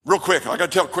Real quick, I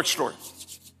got to tell a quick story.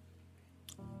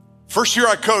 First year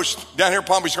I coached down here at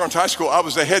Palm Beach Gardens High School, I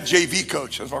was the head JV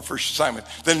coach. That was my first assignment.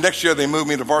 Then next year they moved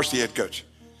me to varsity head coach.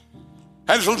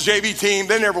 Had this little JV team.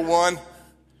 They never won.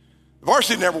 The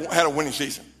varsity never had a winning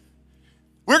season.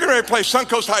 We were getting ready to play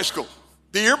Suncoast High School.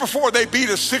 The year before, they beat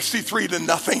us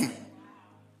 63-0.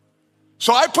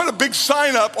 So I put a big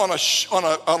sign up on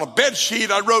a bed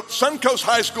sheet. I wrote Suncoast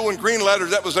High School in green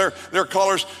letters. That was their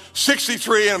colors.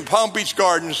 63 and Palm Beach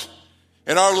Gardens.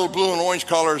 And our little blue and orange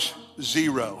colors,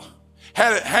 0.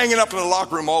 Had it hanging up in the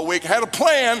locker room all week. Had a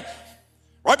plan.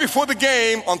 Right before the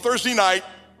game on Thursday night,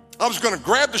 I was going to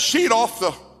grab the sheet off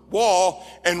the wall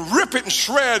and rip it in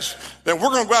shreds. Then we're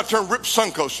going to go out there and rip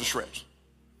Suncoast to shreds.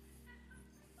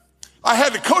 I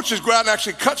had the coaches go out and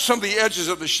actually cut some of the edges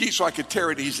of the sheet so I could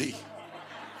tear it easy.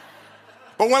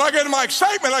 But when I get in my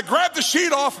excitement, I grab the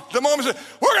sheet off the moment I say,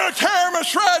 we're going to tear them in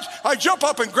shreds. I jump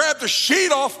up and grab the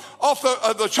sheet off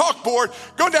the chalkboard,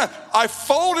 go down. I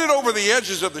fold it over the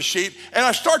edges of the sheet, and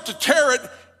I start to tear it.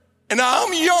 And now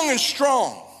I'm young and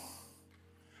strong.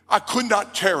 I could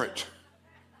not tear it.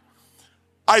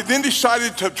 I then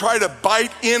decided to try to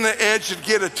bite in the edge and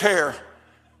get a tear.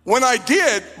 When I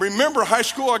did, remember high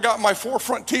school, I got my 4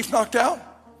 front teeth knocked out.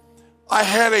 I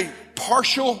had a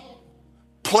partial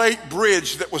plate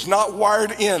bridge that was not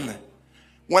wired in.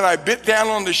 When I bit down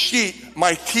on the sheet,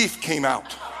 my teeth came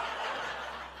out.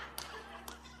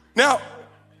 Now,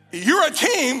 you're a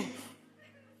team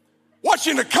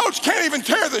watching the coach can't even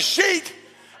tear the sheet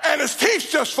and his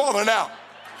teeth's just falling out.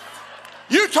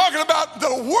 You talking about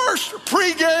the worst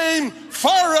pregame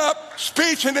fire-up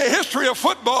speech in the history of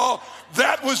football.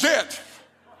 That was it.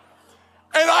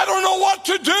 And I don't know what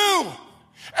to do.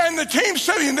 And the team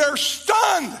sitting there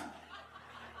stunned.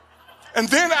 And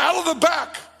then out of the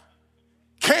back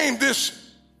came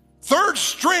this third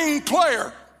string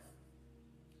player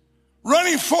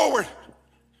running forward,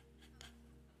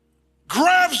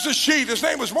 grabs the sheet. His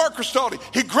name was Mark Cristaldi.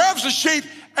 He grabs the sheet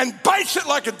and bites it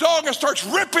like a dog and starts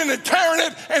ripping and tearing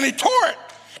it, and he tore it.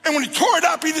 And when he tore it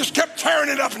up, he just kept tearing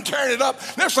it up and tearing it up.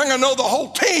 Next thing I know, the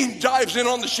whole team dives in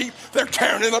on the sheet. They're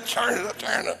tearing it up, tearing it up,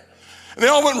 tearing it up. And they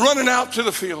all went running out to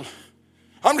the field.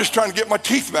 I'm just trying to get my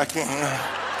teeth back in.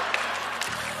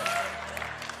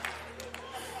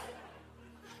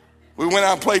 We went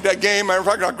out and played that game. Matter of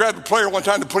fact, I grabbed the player one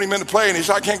time to put him into play, and he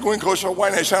said, I can't go in, coach. So why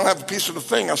not? He said, I don't have a piece of the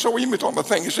thing. I said, what are you talking about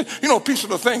thing? He said, a piece of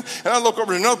the thing. And I look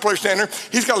over to another player standing there.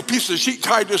 He's got a piece of the sheet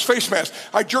tied to his face mask.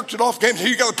 I jerked it off. Game.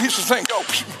 You got a piece of the thing. Go.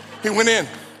 He went in.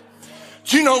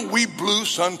 Do you know we blew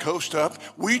Suncoast up?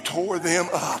 We tore them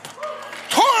up.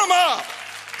 Tore them up.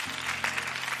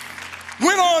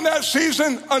 Went on that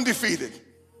season undefeated.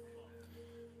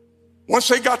 Once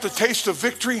they got the taste of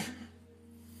victory,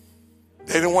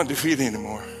 they didn't want defeat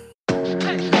anymore.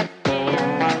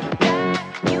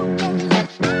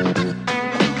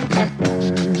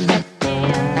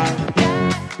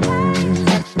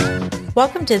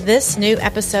 Welcome to this new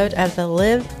episode of the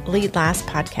Live, Lead, Last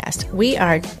podcast. We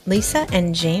are Lisa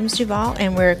and James Duval,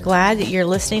 and we're glad that you're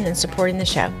listening and supporting the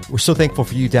show. We're so thankful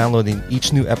for you downloading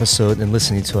each new episode and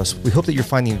listening to us. We hope that you're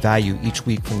finding value each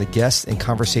week from the guests and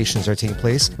conversations that are taking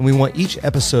place, and we want each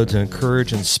episode to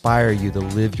encourage and inspire you to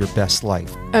live your best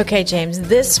life. Okay, James,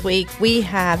 this week we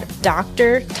have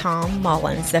Dr. Tom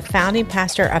Mullins, the founding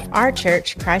pastor of our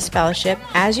church, Christ Fellowship.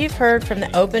 As you've heard from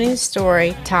the opening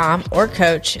story, Tom, or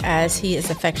Coach, as he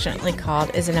is affectionately called,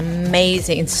 is an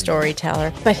amazing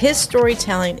storyteller, but his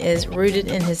storytelling is rooted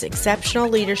in his exceptional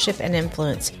leadership and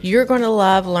influence. You're going to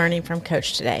love learning from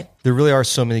Coach today. There really are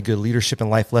so many good leadership and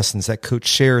life lessons that Coach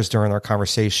shares during our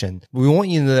conversation. We want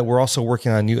you to know that we're also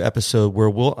working on a new episode where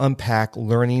we'll unpack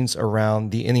learnings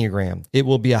around the Enneagram. It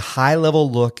will be a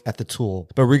high-level look at the tool,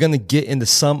 but we're going to get into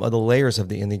some of the layers of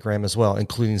the Enneagram as well,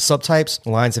 including subtypes,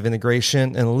 lines of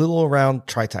integration, and a little around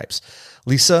tritypes.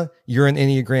 Lisa, you're an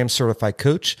Enneagram certified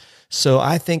coach, so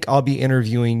I think I'll be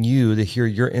interviewing you to hear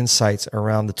your insights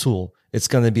around the tool. It's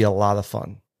going to be a lot of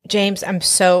fun. James, I'm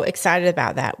so excited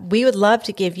about that. We would love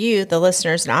to give you, the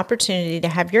listeners, an opportunity to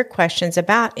have your questions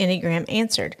about Enneagram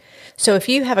answered. So if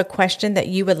you have a question that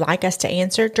you would like us to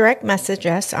answer, direct message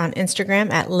us on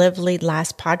Instagram at Live Lead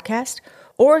Last Podcast,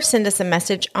 or send us a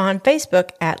message on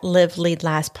Facebook at Live Lead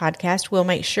Last Podcast. We'll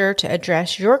make sure to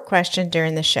address your question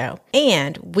during the show.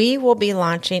 And we will be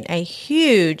launching a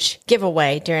huge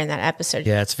giveaway during that episode.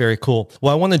 Yeah, it's very cool.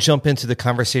 Well, I want to jump into the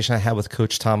conversation I had with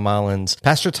Coach Tom Mullins.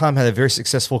 Pastor Tom had a very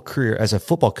successful career as a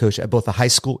football coach at both the high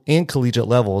school and collegiate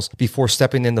levels before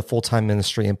stepping into full-time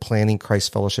ministry and planning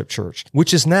Christ Fellowship Church,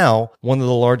 which is now one of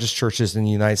the largest churches in the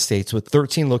United States with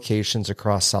 13 locations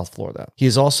across South Florida. He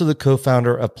is also the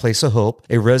co-founder of Place of Hope,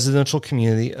 a residential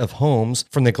community of homes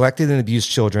for neglected and abused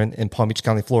children in Palm Beach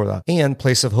County, Florida, and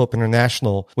Place of Hope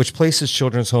International, which places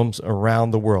children's homes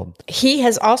around the world. He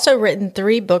has also written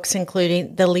 3 books,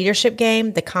 including The Leadership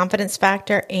Game, The Confidence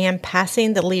Factor, and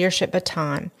Passing the Leadership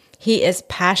Baton. He is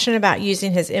passionate about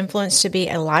using his influence to be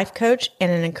a life coach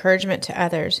and an encouragement to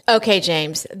others. Okay,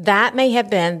 James, that may have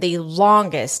been the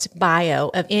longest bio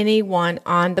of anyone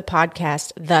on the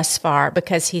podcast thus far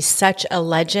because he's such a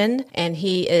legend and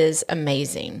he is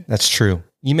amazing. That's true.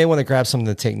 You may want to grab something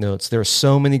to take notes. There are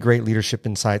so many great leadership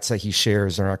insights that he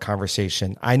shares in our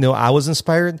conversation. I know I was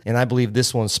inspired, and I believe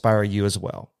this will inspire you as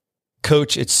well.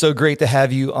 Coach, it's so great to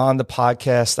have you on the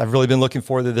podcast. I've really been looking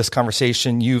forward to this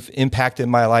conversation. You've impacted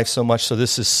my life so much, so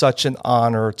this is such an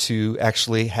honor to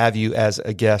actually have you as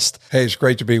a guest. Hey, it's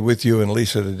great to be with you and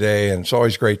Lisa today, and it's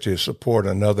always great to support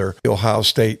another Ohio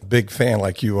State big fan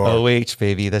like you are. OH,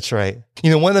 baby, that's right. You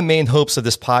know, one of the main hopes of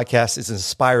this podcast is to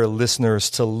inspire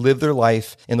listeners to live their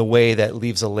life in a way that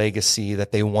leaves a legacy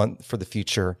that they want for the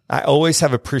future. I always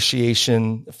have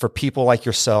appreciation for people like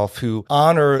yourself who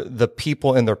honor the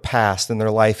people in their past in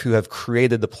their life who have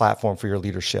created the platform for your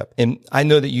leadership. And I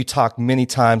know that you talk many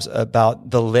times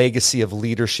about the legacy of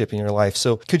leadership in your life.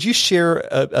 So could you share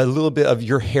a little bit of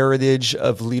your heritage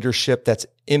of leadership that's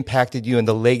impacted you and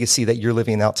the legacy that you're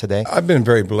living out today? I've been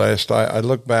very blessed. I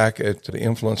look back at the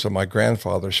influence of my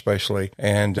grandfather especially,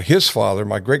 and his father,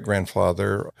 my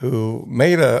great-grandfather, who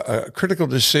made a critical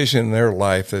decision in their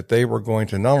life that they were going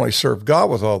to not only serve God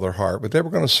with all their heart, but they were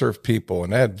going to serve people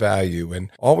and add value and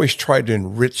always try to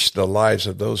enrich the lives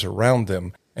of those around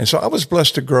them. And so I was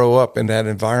blessed to grow up in that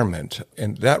environment,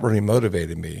 and that really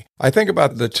motivated me. I think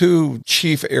about the 2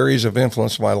 chief areas of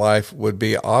influence in my life would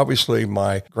be obviously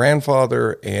my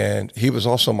grandfather, and he was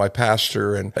also my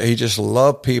pastor, and he just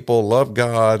loved people, loved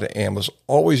God, and was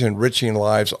always enriching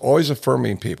lives, always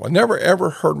affirming people. I never,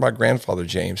 ever heard my grandfather,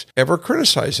 James, ever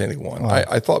criticize anyone. Wow.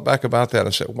 I thought back about that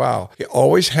and said, wow, he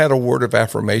always had a word of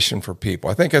affirmation for people.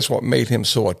 I think that's what made him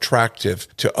so attractive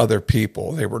to other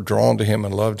people. They were drawn to him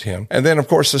and loved him. And then, of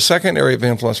course, the second area of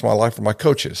influence in my life were my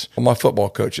coaches, my football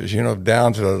coaches, you know,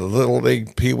 down to the little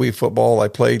league peewee football I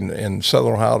played in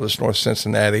Southern Ohio to North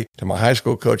Cincinnati, to my high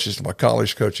school coaches, to my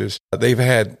college coaches. They've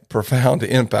had profound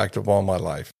impact upon my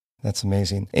life. That's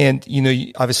amazing. And, you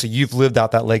know, obviously you've lived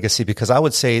out that legacy, because I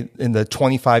would say in the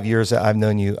 25 years that I've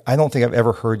known you, I don't think I've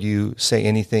ever heard you say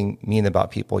anything mean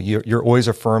about people. You're always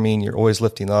affirming, you're always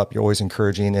lifting up, you're always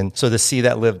encouraging. And so to see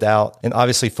that lived out, and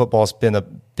obviously football's been a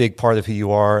big part of who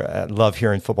you are. I love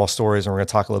hearing football stories, and we're going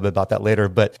to talk a little bit about that later.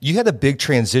 But you had a big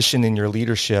transition in your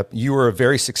leadership. You were a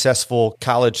very successful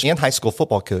college and high school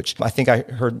football coach. I think I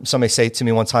heard somebody say to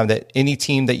me one time that any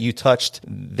team that you touched,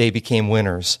 they became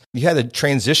winners. You had a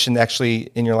transition actually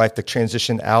in your life, the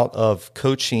transition out of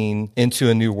coaching into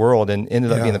a new world and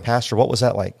ended up being a pastor. What was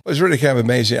that like? It was really kind of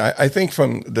amazing. I think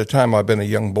from the time I've been a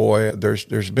young boy,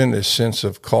 there's been this sense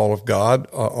of call of God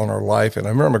on our life. And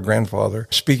I remember my grandfather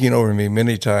speaking over me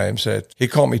many times that he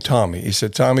called me Tommy. He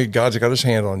said, Tommy, God's got his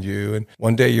hand on you, and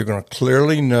one day you're going to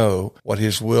clearly know what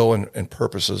his will and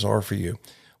purposes are for you.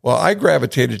 Well, I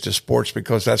gravitated to sports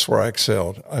because that's where I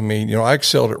excelled. I mean, you know, I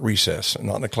excelled at recess,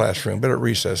 not in the classroom, but at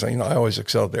recess. You know, I always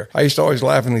excelled there. I used to always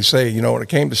laughingly say, you know, when it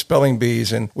came to spelling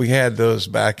bees, and we had those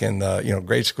back in,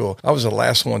 grade school, I was the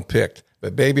last one picked.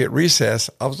 But baby, at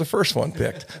recess, I was the first one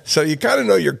picked. So you kind of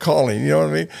know your calling, you know what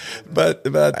I mean? But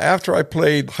after I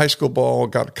played high school ball,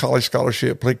 got a college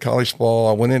scholarship, played college ball,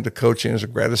 I went into coaching as a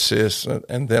grad assist,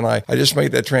 and then I just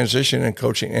made that transition in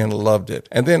coaching and loved it.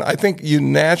 And then I think you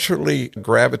naturally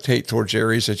gravitate towards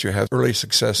areas that you have early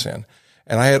success in.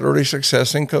 And I had early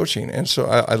success in coaching. And so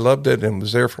I loved it and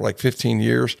was there for like 15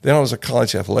 years. Then I was a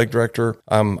college athletic director.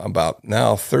 I'm about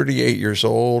now 38 years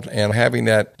old and having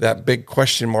that big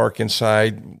question mark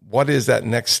inside. What is that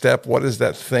next step? What is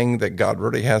that thing that God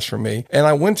really has for me? And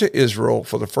I went to Israel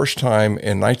for the first time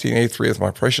in 1983 with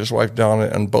my precious wife, Donna,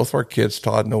 and both our kids,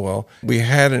 Todd and Noel. We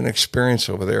had an experience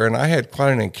over there, and I had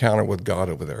quite an encounter with God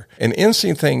over there. And the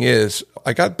interesting thing is,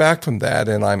 I got back from that,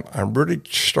 and I'm really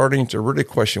starting to really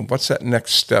question what's that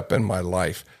next step in my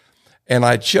life. And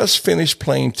I just finished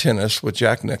playing tennis with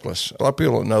Jack Nicklaus. A lot of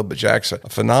people don't know, but Jack's a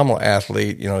phenomenal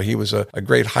athlete. You know, he was a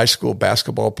great high school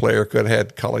basketball player, could have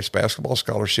had college basketball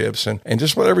scholarships, and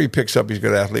just whatever he picks up, he's a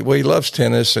good athlete. Well, he loves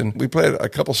tennis, and we played a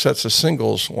couple sets of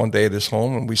singles one day at his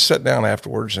home, and we sat down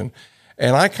afterwards, and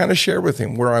I kind of shared with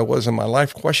him where I was in my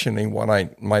life, questioning what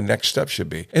my next step should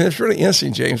be. And it's really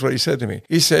interesting, James, what he said to me.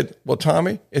 He said, well,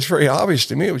 Tommy, it's very obvious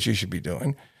to me what you should be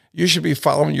doing. You should be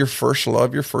following your first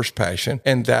love, your first passion,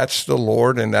 and that's the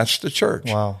Lord and that's the church.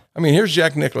 Wow. I mean, here's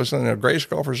Jack Nicklaus, one of the greatest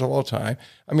golfers of all time.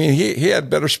 I mean, he had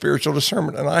better spiritual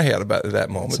discernment than I had about that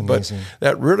moment. But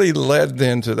that really led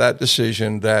then to that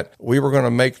decision that we were going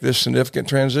to make this significant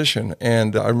transition.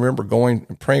 And I remember going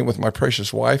and praying with my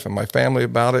precious wife and my family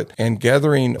about it and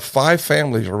gathering 5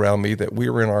 families around me that we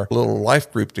were in our little life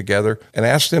group together and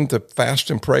asked them to fast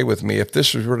and pray with me if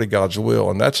this was really God's will.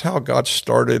 And that's how God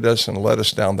started us and led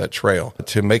us down that trail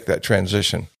to make that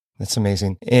transition. That's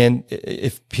amazing. And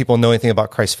if people know anything about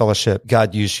Christ Fellowship,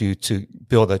 God used you to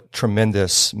build a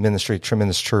tremendous ministry,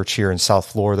 tremendous church here in South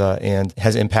Florida, and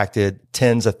has impacted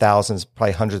tens of thousands,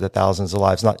 probably hundreds of thousands of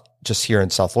lives, not just here in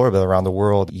South Florida, but around the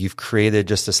world. You've created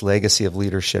just this legacy of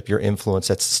leadership, your influence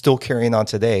that's still carrying on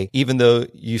today, even though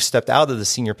you've stepped out of the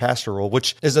senior pastor role,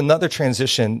 which is another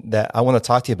transition that I want to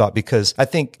talk to you about, because I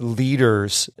think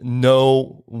leaders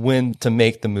know when to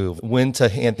make the move, when to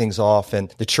hand things off.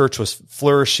 And the church was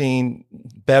flourishing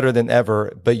better than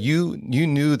ever, but you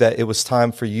knew that it was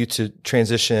time for you to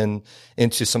transition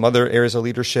into some other areas of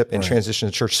leadership and transition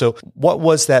to church. So what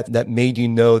was that made you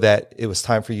know that it was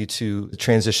time for you to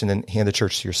transition and hand the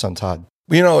church to your son, Todd?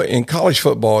 You know, in college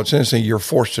football, it's interesting, you're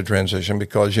forced to transition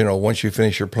because, you know, once you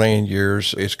finish your playing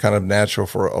years, it's kind of natural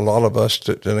for a lot of us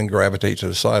to then gravitate to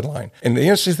the sideline. And the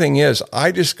interesting thing is,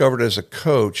 I discovered as a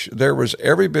coach, there was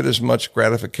every bit as much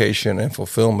gratification and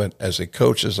fulfillment as a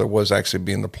coach as there was actually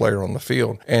being the player on the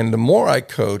field. And the more I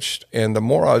coached and the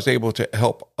more I was able to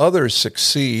help others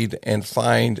succeed and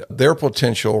find their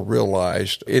potential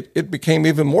realized, it became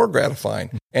even more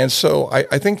gratifying. And so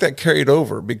I think that carried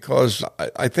over, because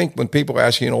I think when people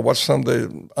ask, you know, what's some of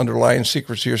the underlying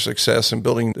secrets to your success in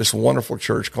building this wonderful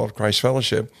church called Christ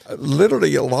Fellowship,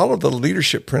 literally a lot of the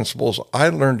leadership principles I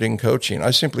learned in coaching,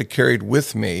 I simply carried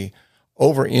with me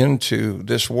over into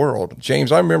this world.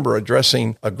 James, I remember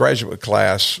addressing a graduate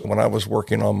class when I was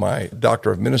working on my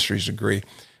Doctor of Ministries degree.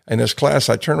 In this class,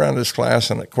 I turned around to this class,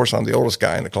 and of course, I'm the oldest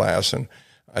guy in the class, and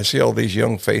I see all these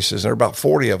young faces, and there are about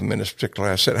 40 of them in this particular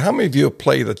class. I said, how many of you have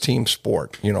played a team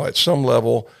sport, you know, at some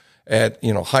level, at,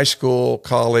 you know, high school,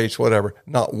 college, whatever?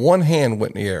 Not one hand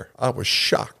went in the air. I was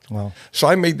shocked. Wow. So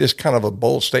I made this kind of a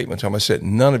bold statement to them. I said,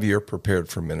 none of you are prepared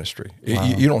for ministry. Wow.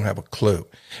 You don't have a clue.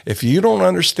 If you don't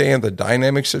understand the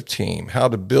dynamics of team, how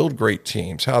to build great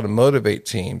teams, how to motivate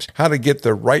teams, how to get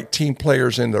the right team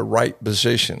players in the right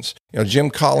positions. You know, Jim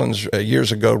Collins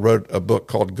years ago wrote a book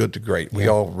called Good to Great. We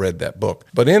all read that book.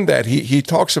 But in that, he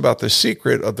talks about the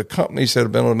secret of the companies that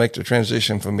have been able to make the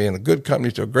transition from being a good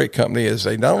company to a great company is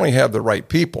they not only have the right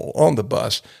people on the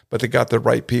bus, but they got the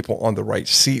right people on the right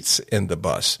seats in the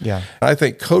bus. Yeah. I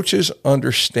think coaches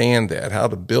understand that, how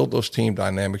to build those team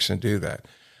dynamics and do that.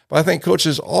 But I think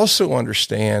coaches also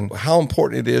understand how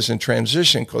important it is in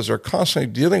transition, because they're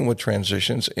constantly dealing with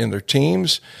transitions in their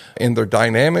teams, in their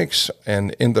dynamics,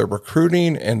 and in their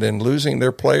recruiting, and then losing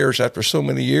their players after so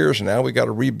many years. And now we got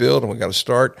to rebuild and we got to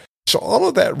start. So all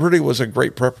of that really was a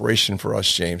great preparation for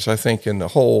us, James, I think, in the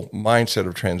whole mindset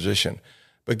of transition.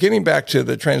 But getting back to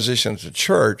the transition to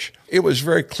church, it was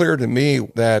very clear to me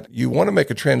that you want to make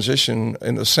a transition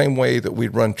in the same way that we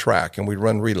run track and we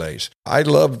run relays. I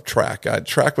loved track.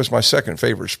 Track was my second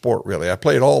favorite sport, really. I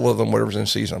played all of them, whatever's in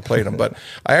season, I played them. But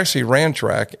I actually ran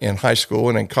track in high school,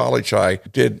 and in college I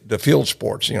did the field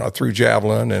sports. You know, I threw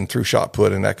javelin and threw shot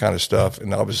put and that kind of stuff.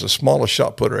 And I was the smallest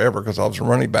shot putter ever because I was a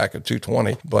running back at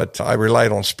 220, but I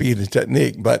relied on speed and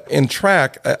technique. But in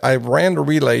track, I ran the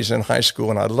relays in high school,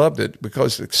 and I loved it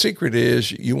because the secret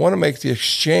is you want to make the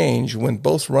exchange when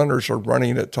both runners are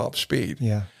running at top speed.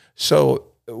 Yeah. So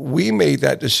we made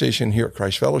that decision here at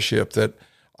Christ Fellowship that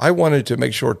I wanted to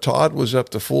make sure Todd was up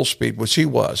to full speed, which he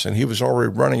was, and he was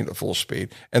already running at full speed,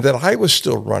 and that I was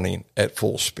still running at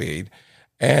full speed,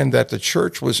 and that the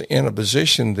church was in a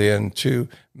position then to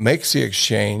make the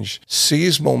exchange,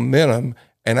 seize momentum,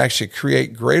 and actually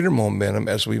create greater momentum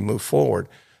as we move forward.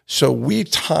 So we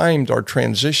timed our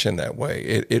transition that way.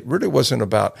 It really wasn't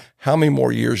about how many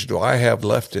more years do I have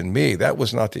left in me. That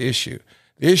was not the issue.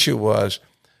 The issue was,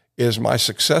 is my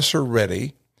successor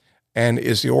ready? And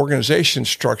is the organization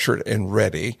structured and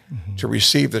ready to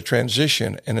receive the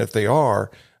transition? And if they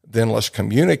are, then let's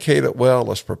communicate it well,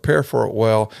 let's prepare for it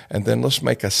well, and then let's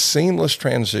make a seamless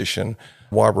transition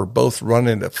while we're both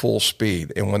running at full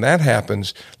speed. And when that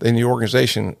happens, then the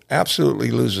organization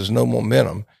absolutely loses no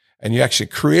momentum. And you actually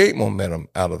create momentum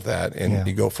out of that, and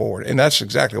you go forward. And that's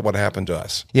exactly what happened to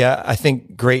us. Yeah, I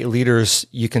think great leaders,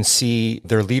 you can see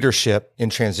their leadership in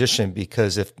transition,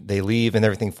 because if they leave and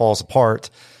everything falls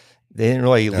apart, they didn't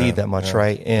really lead that much,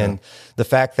 right? And the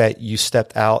fact that you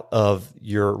stepped out of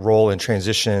your role and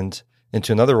transitioned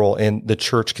into another role, and the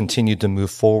church continued to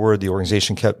move forward. The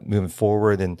organization kept moving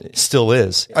forward, and it still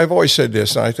is. I've always said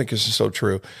this, and I think this is so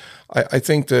true. I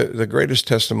think the greatest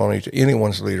testimony to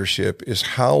anyone's leadership is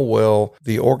how well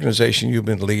the organization you've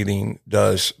been leading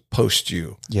does post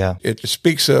you. Yeah. It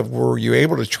speaks of, were you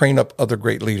able to train up other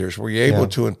great leaders? Were you able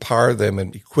to empower them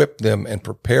and equip them and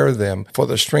prepare them for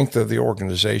the strength of the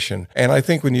organization? And I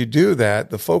think when you do that,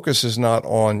 the focus is not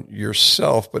on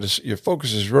yourself, but your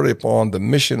focus is really upon the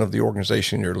mission of the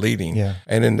organization you're leading. Yeah.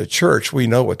 And in the church, we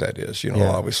know what that is.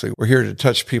 Obviously, we're here to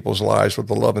touch people's lives with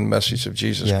the love and message of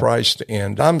Jesus Christ.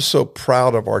 And I'm so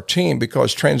proud of our team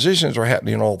because transitions are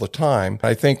happening all the time.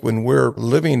 I think when we're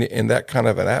living in that kind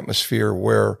of an atmosphere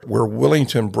where we're willing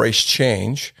to embrace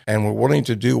change and we're willing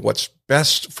to do what's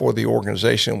best for the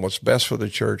organization, what's best for the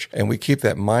church, and we keep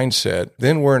that mindset,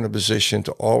 then we're in a position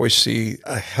to always see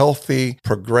a healthy,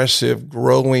 progressive,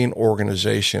 growing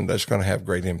organization that's going to have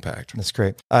great impact. That's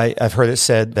great. I've heard it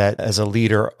said that as a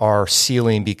leader, our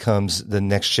ceiling becomes the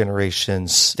next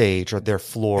generation's stage or their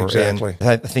floor. Exactly. And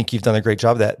I think you've done a great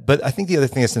job of that. But I think the other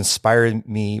thing that's inspired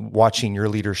me watching your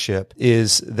leadership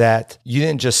is that you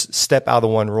didn't just step out of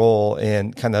one role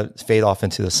and kind of fade off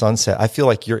into the sunset. I feel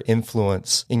like your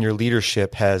influence in your leadership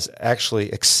has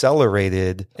actually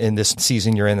accelerated in this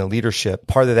season you're in leadership.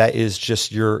 Part of that is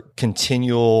just your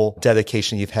continual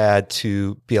dedication you've had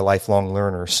to be a lifelong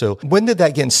learner. So when did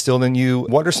that get instilled in you?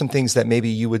 What are some things that maybe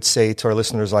you would say to our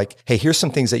listeners like, hey, here's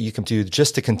some things that you can do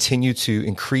just to continue to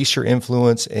increase your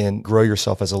influence and grow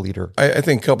yourself as a leader? I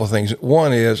think a couple of things.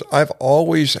 One is I've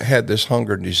always had this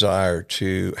hunger and desire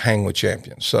to hang with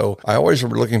champions. So I always were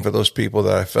looking for those people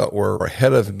that I felt were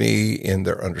ahead of me in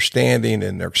their understanding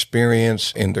and their experience,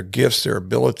 in their gifts, their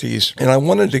abilities. And I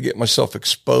wanted to get myself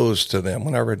exposed to them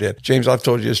whenever I did. James, I've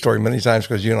told you this story many times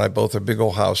because you and I both are big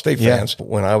Ohio State fans.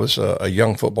 When I was a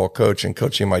young football coach and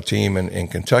coaching my team in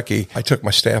Kentucky, I took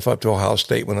my staff up to Ohio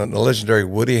State when the legendary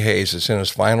Woody Hayes is in his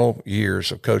final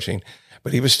years of coaching.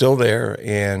 But he was still there,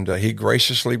 and he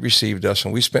graciously received us.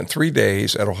 And we spent 3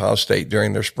 days at Ohio State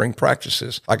during their spring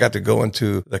practices. I got to go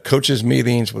into the coaches'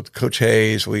 meetings with Coach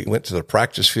Hayes. We went to the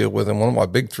practice field with him. One of my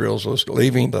big thrills was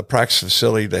leaving the practice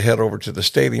facility to head over to the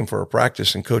stadium for a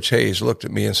practice. And Coach Hayes looked at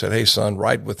me and said, "Hey, son,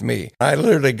 ride with me." I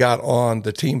literally got on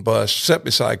the team bus, sat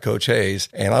beside Coach Hayes,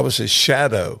 and I was his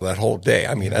shadow that whole day.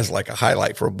 I mean, that's like a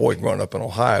highlight for a boy growing up in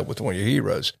Ohio with one of your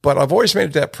heroes. But I've always made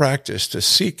it that practice to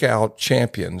seek out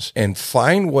champions and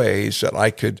find ways that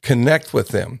I could connect with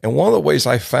them. And one of the ways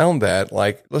I found that,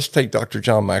 like, let's take Dr.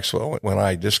 John Maxwell. When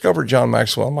I discovered John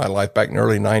Maxwell in my life back in the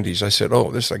early 90s, I said,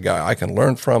 oh, this is a guy I can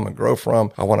learn from and grow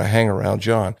from. I want to hang around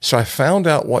John. So I found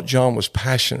out what John was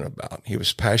passionate about. He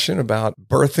was passionate about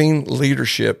birthing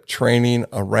leadership training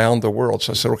around the world.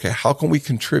 So I said, okay, how can we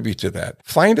contribute to that?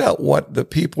 Find out what the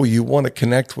people you want to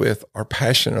connect with are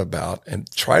passionate about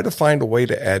and try to find a way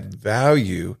to add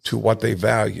value to what they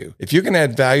value. If you can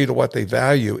add value to what they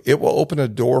value, it will open a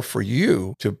door for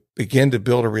you to begin to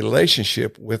build a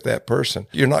relationship with that person.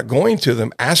 You're not going to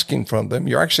them asking from them.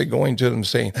 You're actually going to them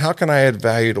saying, how can I add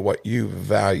value to what you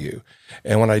value?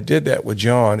 And when I did that with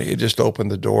John, it just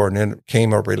opened the door, and then it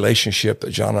came a relationship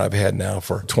that John and I have had now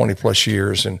for 20 plus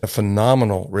years, and a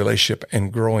phenomenal relationship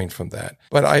and growing from that.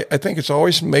 But I think it's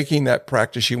always making that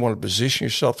practice. You want to position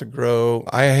yourself to grow.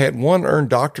 I had one earned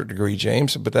doctorate degree,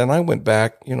 James, but then I went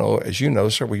back, as you know,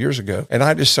 several years ago, and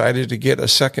I decided to get a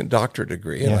second doctorate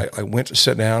degree. And I went to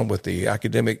sit down with the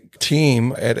academic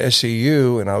team at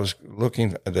SEU, and I was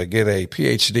looking to get a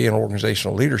PhD in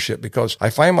organizational leadership because I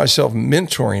find myself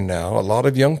mentoring now a lot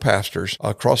of young pastors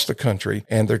across the country,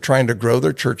 and they're trying to grow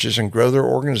their churches and grow their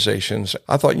organizations.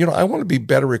 I thought, I want to be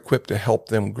better equipped to help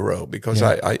them grow because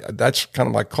I that's kind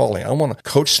of my calling. I want to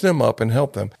coach them up and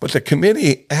help them. But the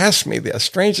committee asked me the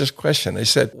strangest question. They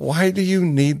said, why do you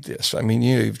need this? I mean,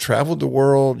 you've traveled the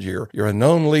world. You're a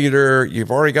known leader.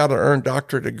 You've already got an earned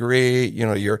doctorate degree.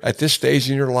 You're at this stage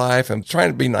in your life. And trying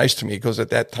to be nice to me because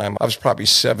at that time I was probably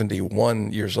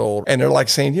 71 years old. And they're like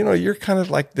saying, you're kind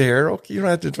of like there. Okay, you don't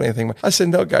have to do anything. I said,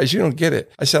 no, guys, you don't get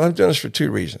it. I said, I'm doing this for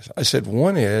two reasons. I said,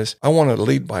 one is I want to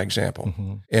lead by example.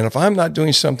 Mm-hmm. And if I'm not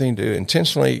doing something to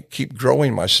intentionally keep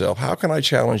growing myself, how can I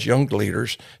challenge young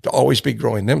leaders to always be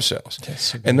growing themselves?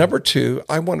 And number two,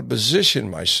 I want to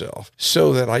position myself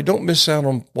so that I don't miss out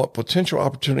on what potential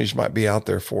opportunities might be out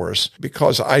there for us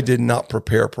because I did not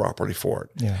prepare properly for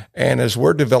it. Yeah. And as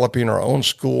we're developing our own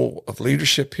school of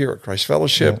leadership here at Christ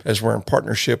Fellowship, as we're in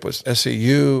partnership with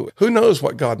SEU, who knows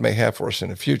what God may have for us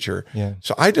in the future. future. Yeah.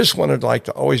 So I just wanted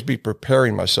to always be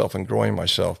preparing myself and growing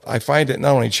myself. I find it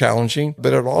not only challenging,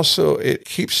 but it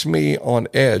keeps me on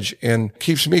edge and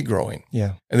keeps me growing.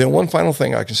 Yeah. And then one final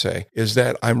thing I can say is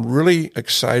that I'm really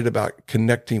excited about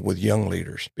connecting with young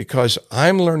leaders, because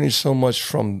I'm learning so much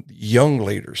from young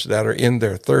leaders that are in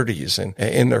their 30s and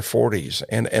in their 40s.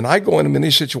 And I go into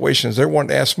many situations, they're wanting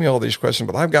to ask me all these questions,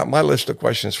 but I've got my list of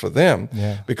questions for them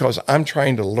because I'm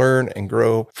trying to learn and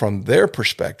grow from their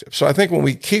perspective. So I think when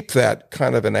we keep that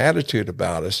kind of an attitude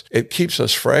about us, it keeps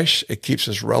us fresh, it keeps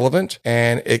us relevant,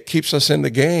 and it keeps us in the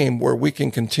game where we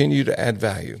can continue to add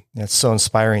value. That's so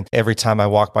inspiring. Every time I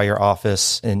walk by your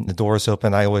office and the door's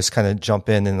open, I always kind of jump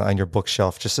in and on your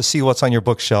bookshelf just to see what's on your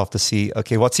bookshelf, to see,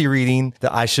 okay, what's he reading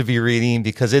that I should be reading?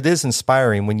 Because it is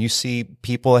inspiring when you see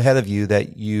people ahead of you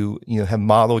that you have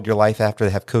modeled your life after,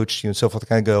 they have coached you and so forth, to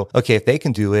kind of go, okay, if they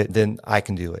can do it, then I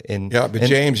can do it.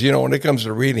 James, when it comes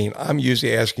to reading, I'm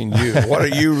usually asking you, what are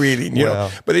you reading?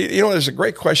 But there's a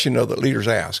great question though that leaders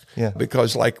ask. Yeah.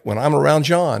 Because like when I'm around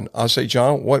John, I'll say,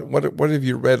 John, what have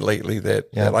you read lately that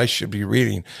I should be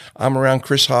reading? I'm around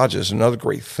Chris Hodges, another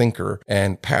great thinker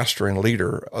and pastor and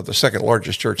leader of the second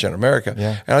largest church in America.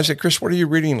 Yeah. And I say, Chris, what are you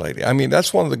reading lately? I mean,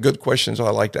 that's one of the good questions I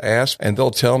like to ask, and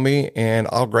they'll tell me, and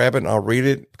I'll grab it and I'll read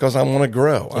it because I want to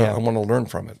grow. I want to learn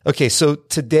from it. Okay, so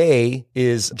today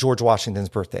is George Washington's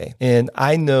birthday, and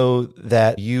I know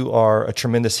that you are a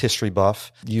tremendous history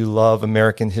buff. You love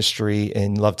American history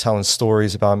and love telling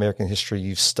stories about American history.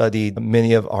 You've studied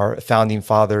many of our founding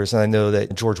fathers, and I know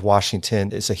that George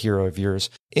Washington is a hero of yours.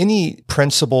 Any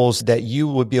principles that you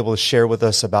would be able to share with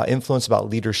us about influence, about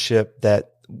leadership that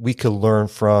we could learn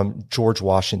from George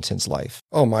Washington's life?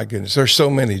 Oh my goodness. There's so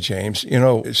many, James.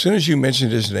 As soon as you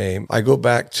mentioned his name, I go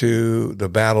back to the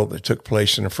battle that took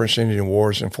place in the French Indian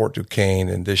Wars in Fort Duquesne.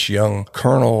 And this young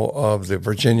colonel of the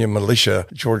Virginia militia,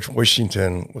 George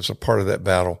Washington, was a part of that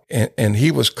battle. And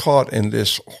he was caught in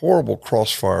this horrible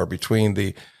crossfire between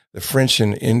the French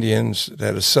and Indians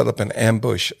that had set up an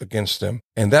ambush against them.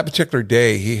 And that particular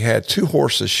day, he had 2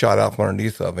 horses shot out from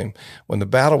underneath of him. When the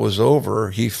battle was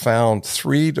over, he found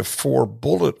 3 to 4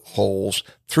 bullet holes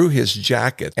through his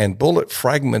jacket and bullet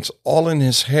fragments all in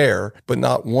his hair, but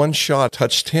not one shot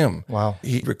touched him. Wow.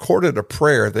 He recorded a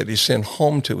prayer that he sent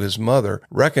home to his mother,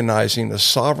 recognizing the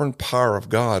sovereign power of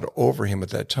God over him at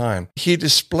that time. He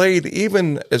displayed,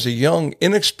 even as a young,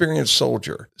 inexperienced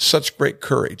soldier, such great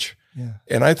courage. Yeah.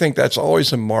 And I think that's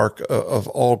always a mark of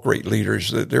all great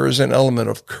leaders, that there is an element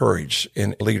of courage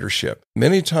in leadership.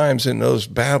 Many times in those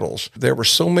battles, there were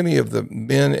so many of the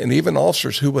men and even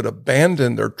officers who would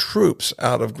abandon their troops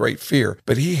out of great fear,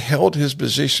 but he held his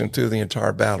position through the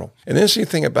entire battle. And the interesting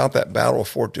thing about that battle of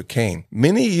Fort Duquesne,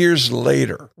 many years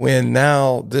later, when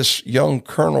now this young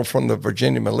colonel from the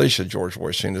Virginia militia, George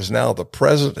Washington, is now the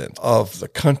president of the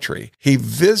country, he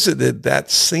visited that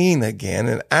scene again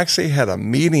and actually had a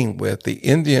meeting with the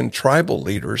Indian tribal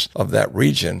leaders of that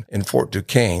region in Fort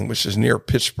Duquesne, which is near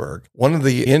Pittsburgh. One of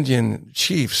the Indian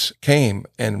chiefs came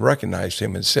and recognized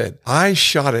him and said, I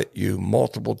shot at you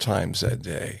multiple times that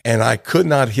day, and I could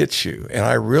not hit you. And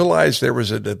I realized there was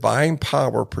a divine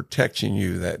power protecting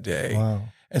you that day. Wow.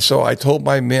 And so I told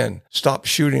my men, stop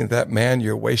shooting at that man.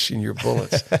 You're wasting your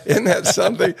bullets. Isn't that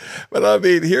something? But I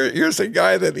mean, here's a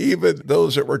guy that even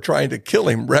those that were trying to kill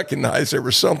him recognized there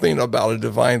was something about a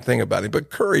divine thing about him.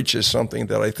 But courage is something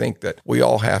that I think that we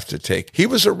all have to take. He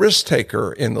was a risk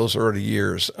taker in those early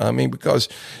years. I mean, because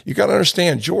you got to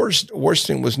understand, George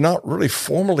Washington was not really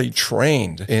formally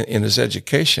trained in his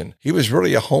education. He was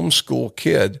really a homeschool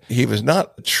kid. He was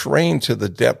not trained to the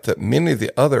depth that many of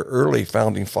the other early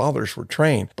founding fathers were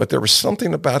trained. But there was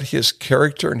something about his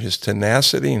character and his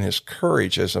tenacity and his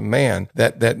courage as a man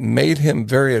that made him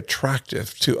very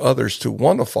attractive to others to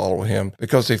want to follow him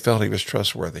because they felt he was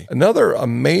trustworthy. Another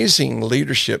amazing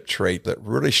leadership trait that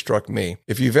really struck me,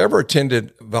 if you've ever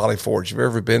attended Valley Forge, if you've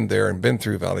ever been there and been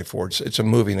through Valley Forge, it's a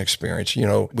moving experience.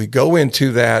 We go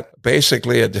into that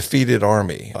basically a defeated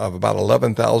army of about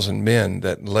 11,000 men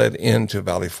that led into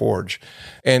Valley Forge.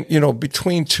 And,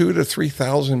 between 2,000 to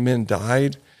 3,000 men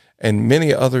died, and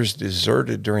many others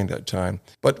deserted during that time.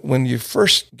 But when you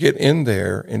first get in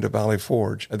there into Valley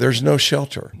Forge, there's no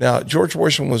shelter. Now, George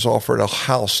Washington was offered a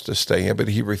house to stay in, but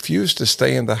he refused to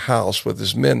stay in the house with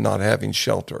his men not having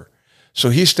shelter.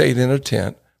 So he stayed in a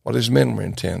tent while his men were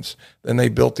in tents. Then they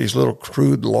built these little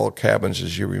crude log cabins,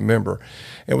 as you remember.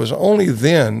 It was only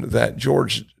then that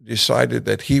George decided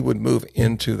that he would move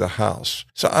into the house.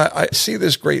 So I see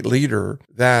this great leader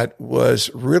that was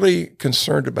really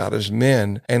concerned about his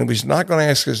men, and was not going to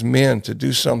ask his men to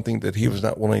do something that he was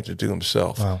not willing to do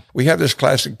himself. Wow. We have this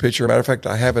classic picture. Matter of fact,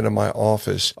 I have it in my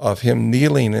office of him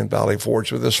kneeling in Valley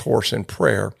Forge with his horse in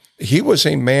prayer. He was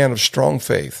a man of strong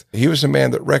faith. He was a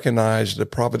man that recognized the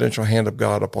providential hand of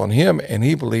God upon him, and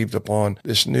he believed upon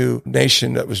this new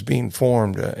nation that was being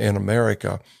formed in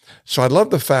America. So I love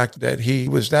the fact that he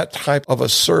was that type of a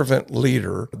servant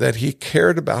leader, that he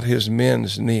cared about his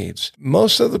men's needs.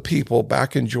 Most of the people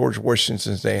back in George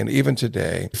Washington's day, and even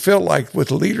today, felt like with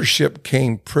leadership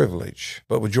came privilege.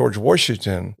 But with George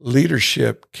Washington,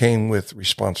 leadership came with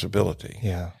responsibility.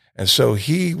 Yeah. And so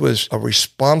he was a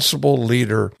responsible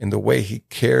leader in the way he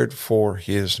cared for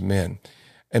his men.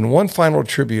 And one final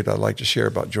tribute I'd like to share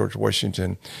about George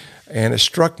Washington, and it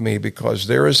struck me because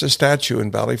there is a statue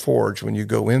in Valley Forge when you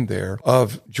go in there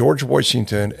of George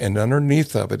Washington, and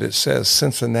underneath of it, it says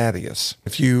Cincinnatus.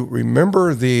 If you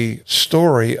remember the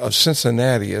story of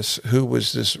Cincinnatus, who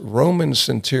was this Roman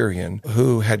centurion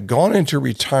who had gone into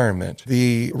retirement,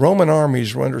 the Roman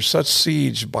armies were under such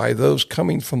siege by those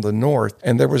coming from the north,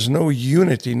 and there was no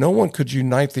unity. No one could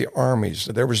unite the armies.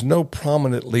 There was no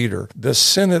prominent leader. The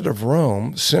Senate of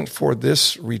Rome sent for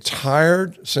this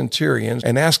retired centurion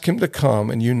and asked him to come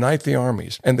and unite the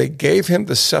armies. And they gave him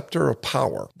the scepter of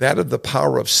power, that of the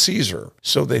power of Caesar,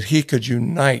 so that he could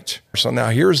unite. So now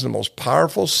here's the most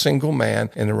powerful single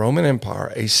man in the Roman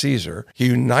Empire, a Caesar. He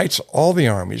unites all the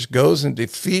armies, goes and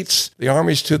defeats the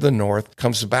armies to the north,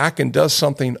 comes back and does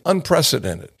something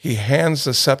unprecedented. He hands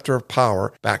the scepter of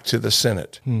power back to the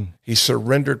Senate. He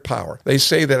surrendered power. They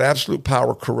say that absolute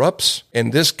power corrupts.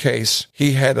 In this case,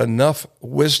 he had enough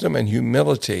wisdom and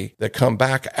humility that come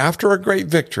back after a great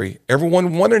victory.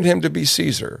 Everyone wanted him to be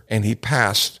Caesar, and he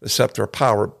passed the scepter of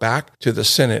power back to the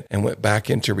Senate and went back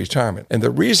into retirement. And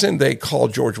the reason they call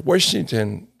George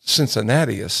Washington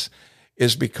Cincinnatus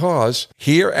is because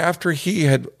here, after he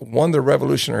had won the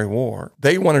Revolutionary War,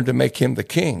 they wanted to make him the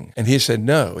king. And he said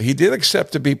no. He did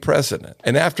accept to be president.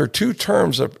 And after 2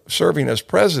 terms of serving as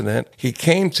president, he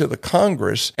came to the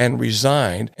Congress and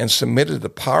resigned and submitted the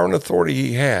power and authority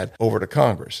he had over to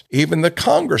Congress. Even the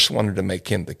Congress wanted to make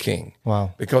him the king.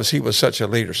 Wow. Because he was such a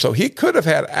leader. So he could have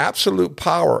had absolute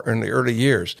power in the early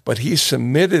years, but he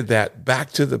submitted that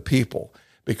back to the people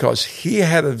because he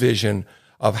had a vision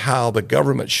of how the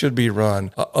government should be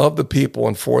run of the people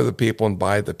and for the people and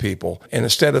by the people. And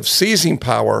instead of seizing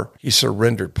power, he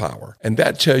surrendered power. And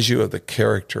that tells you of the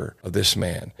character of this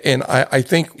man. And I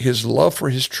think his love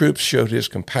for his troops showed his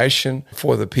compassion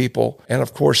for the people. And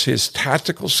of course, his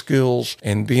tactical skills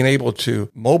and being able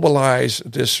to mobilize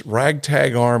this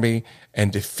ragtag army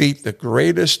and defeat the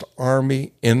greatest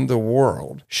army in the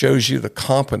world shows you the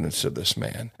competence of this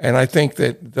man. And I think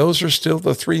that those are still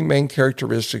the 3 main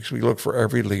characteristics we look for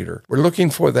every leader. We're looking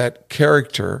for that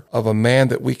character of a man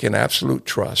that we can absolutely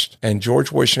trust. And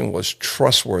George Washington was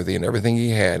trustworthy in everything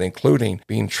he had, including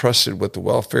being trusted with the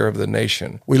welfare of the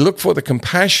nation. We look for the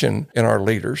compassion in our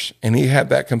leaders, and he had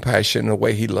that compassion in the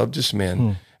way he loved his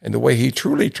men. And the way he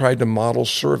truly tried to model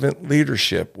servant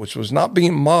leadership, which was not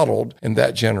being modeled in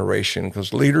that generation,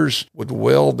 because leaders would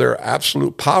wield their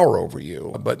absolute power over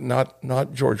you, but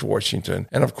not George Washington.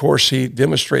 And of course, he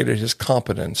demonstrated his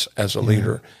competence as a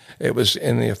leader. It was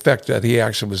in the effect that he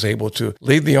actually was able to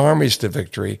lead the armies to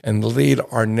victory and lead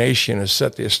our nation and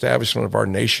set the establishment of our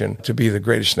nation to be the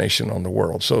greatest nation on the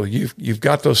world. So you've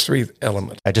got those 3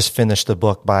 elements. I just finished the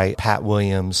book by Pat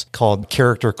Williams called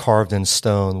Character Carved in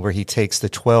Stone, where he takes the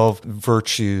 12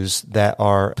 virtues that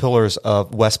are pillars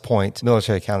of West Point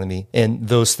Military Academy. And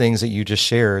those things that you just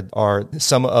shared are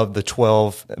some of the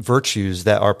 12 virtues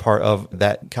that are part of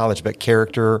that college, but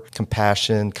character,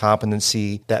 compassion,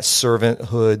 competency, that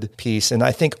servanthood piece. And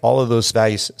I think all of those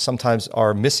values sometimes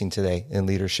are missing today in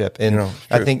leadership. And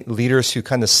I think leaders who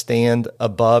kind of stand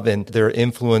above and their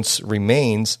influence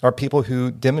remains are people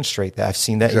who demonstrate that. I've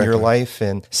seen that in your life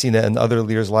and seen that in other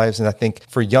leaders' lives. And I think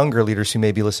for younger leaders who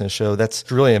may be listening to the show, that's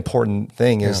really an important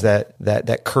thing is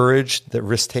that courage, the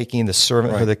risk-taking, the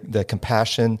servanthood, the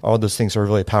compassion, all those things are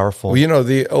really powerful. Well,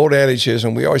 the old adage is,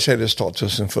 and we always had this taught to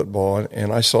us in football,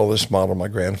 and I saw this model my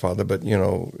grandfather, but,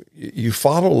 you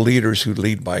follow leaders who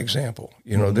lead by example.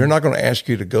 They're not going to ask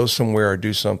you to go somewhere or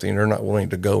do something they're not willing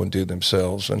to go and do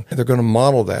themselves. And they're going to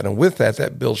model that. And with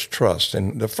that builds trust.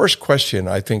 And the first question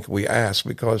I think we ask,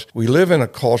 because we live in a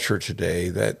culture today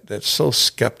that's so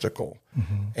skeptical.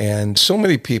 And so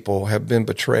many people have been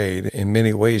betrayed in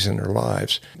many ways in their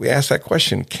lives. We ask that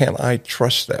question, can I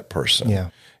trust that person? Yeah.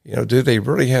 Do they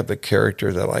really have the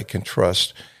character that I can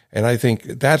trust? And I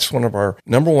think that's one of our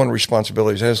number one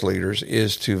responsibilities as leaders,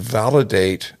 is to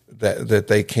validate that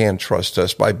they can trust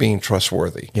us by being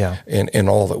trustworthy in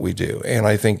all that we do. And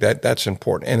I think that's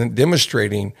important. And in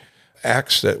demonstrating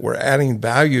acts that we're adding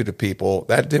value to people,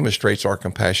 that demonstrates our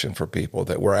compassion for people,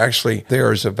 that we're actually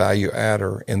there as a value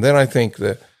adder. And then I think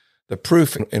the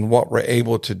proof in what we're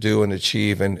able to do and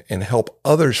achieve and help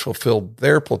others fulfill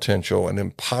their potential and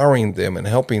empowering them and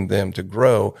helping them to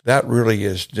grow, that really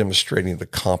is demonstrating the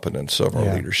competence of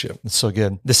our leadership. That's so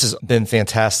good. This has been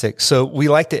fantastic. So we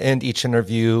like to end each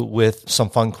interview with some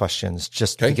fun questions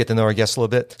just to get to know our guests a little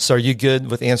bit. So are you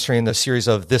good with answering the series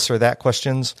of this or that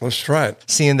questions? Let's try it.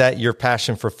 Seeing that your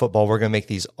passion for football, we're going to make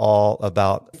these all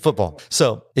about football.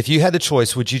 So if you had the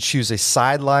choice, would you choose a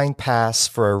sideline pass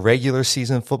for a regular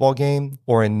season football game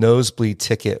or a nosebleed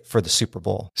ticket for the Super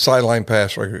Bowl? Sideline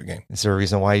pass, regular game. Is there a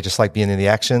reason why you just like being in the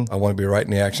action? I want to be right in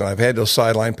the action. I've had those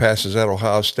sideline passes at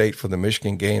Ohio State for the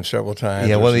Michigan game several times.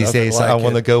 Yeah, one of these days I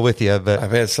want to go with you. But I've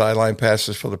had sideline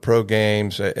passes for the pro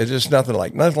games. It's just nothing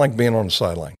like being on the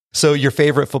sideline. So your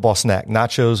favorite football snack,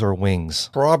 nachos or wings?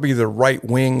 Probably the right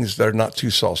wings that are not too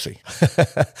saucy.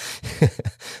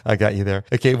 I got you there.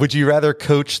 Okay. Would you rather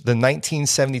coach the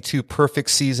 1972 perfect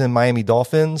season Miami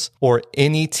Dolphins or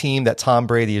any team that Tom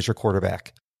Brady is your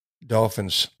quarterback?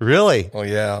 Dolphins. Really? Oh,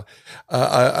 yeah.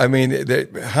 I mean,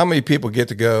 how many people get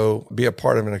to go be a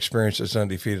part of an experience that's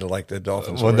undefeated like the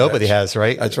Dolphins? Well, nobody has,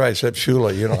 right? That's right, except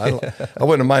Shula. I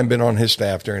wouldn't have mind being on his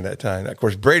staff during that time. Of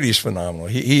course, Brady's phenomenal.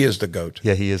 He is the GOAT.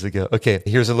 Yeah, he is the GOAT. Okay,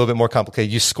 here's a little bit more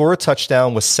complicated. You score a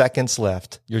touchdown with seconds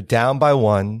left. You're down by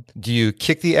 1. Do you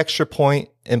kick the extra point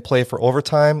and play for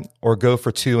overtime or go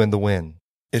for 2 and the win?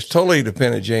 It's totally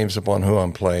dependent, James, upon who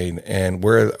I'm playing and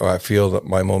where I feel that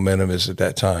my momentum is at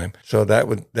that time. So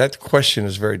that question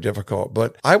is very difficult.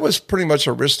 But I was pretty much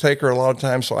a risk taker a lot of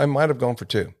times, so I might have gone for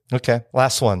 2. Okay.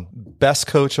 Last one. Best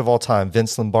coach of all time,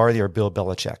 Vince Lombardi or Bill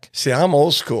Belichick? See, I'm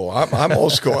old school. I'm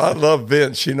old school. I love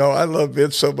Vince. I love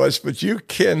Vince so much, but you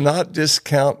cannot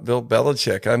discount Bill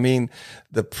Belichick. I mean,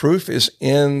 the proof is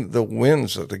in the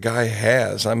wins that the guy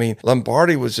has. I mean,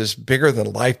 Lombardi was this bigger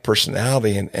than life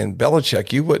personality, and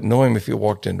Belichick, you wouldn't know him if you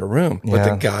walked in the room, but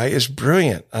the guy is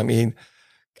brilliant. I mean,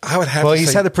 I would have to say... Well,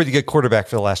 he's had a pretty good quarterback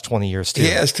for the last 20 years, too. He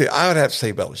has too. I would have to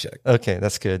say Belichick. Okay,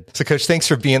 that's good. So, Coach, thanks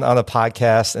for being on the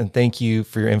podcast, and thank you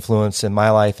for your influence in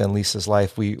my life and Lisa's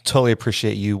life. We totally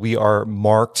appreciate you. We are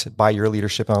marked by your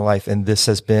leadership in our life, and this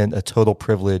has been a total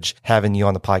privilege having you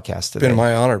on the podcast today. It's been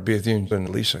my honor to be with you and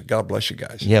Lisa. God bless you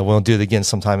guys. Yeah, we'll do it again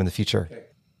sometime in the future.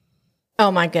 Oh,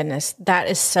 my goodness. That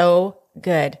is so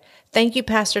good. Thank you,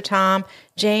 Pastor Tom.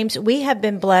 James, we have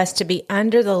been blessed to be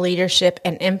under the leadership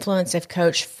and influence of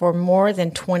Coach for more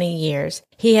than 20 years.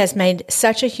 He has made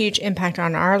such a huge impact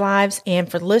on our lives,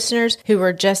 and for listeners who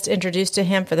were just introduced to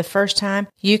him for the first time,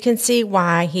 you can see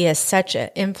why he has such an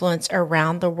influence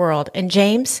around the world. And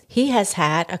James, he has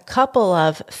had a couple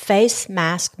of face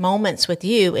mask moments with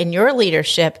you in your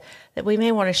leadership that we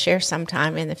may want to share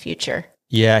sometime in the future.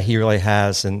 Yeah, he really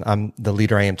has. And I'm the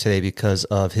leader I am today because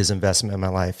of his investment in my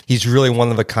life. He's really one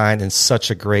of a kind and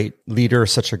such a great leader,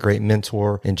 such a great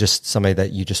mentor, and just somebody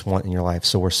that you just want in your life.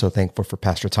 So we're so thankful for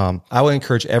Pastor Tom. I would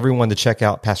encourage everyone to check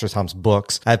out Pastor Tom's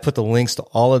books. I put the links to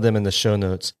all of them in the show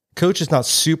notes. Coach is not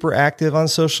super active on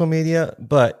social media,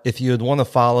 but if you would want to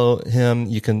follow him,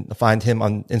 you can find him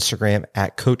on Instagram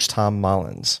at Coach Tom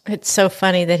Mullins. It's so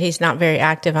funny that he's not very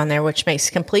active on there, which makes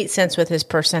complete sense with his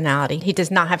personality. He does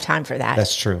not have time for that.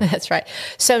 That's true. That's right.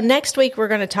 So next week, we're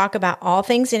going to talk about all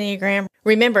things Enneagram.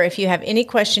 Remember, if you have any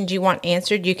questions you want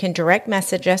answered, you can direct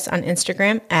message us on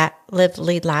Instagram at Live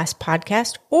Lead Last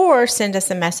Podcast or send us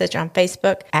a message on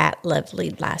Facebook at Live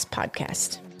Lead Last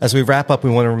Podcast. As we wrap up,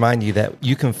 we want to remind you that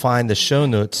you can find the show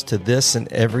notes to this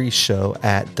and every show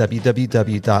at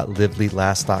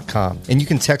www.liveleadlast.com. And you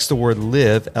can text the word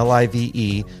LIVE,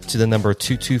 L-I-V-E, to the number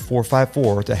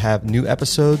 22454 to have new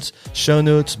episodes, show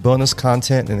notes, bonus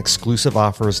content, and exclusive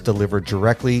offers delivered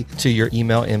directly to your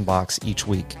email inbox each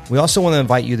week. We also want to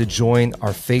invite you to join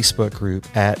our Facebook group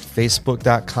at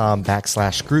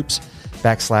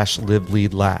facebook.com/groups/Live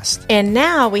Lead Last. And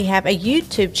now we have a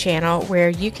YouTube channel where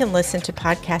you can listen to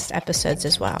podcast episodes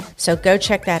as well. So go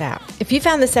check that out. If you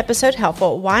found this episode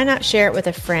helpful, why not share it with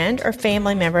a friend or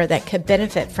family member that could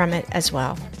benefit from it as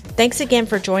well? Thanks again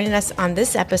for joining us on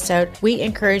this episode. We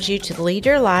encourage you to lead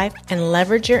your life and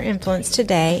leverage your influence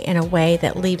today in a way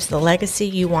that leaves the legacy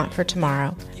you want for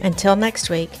tomorrow. Until next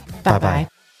week, bye-bye.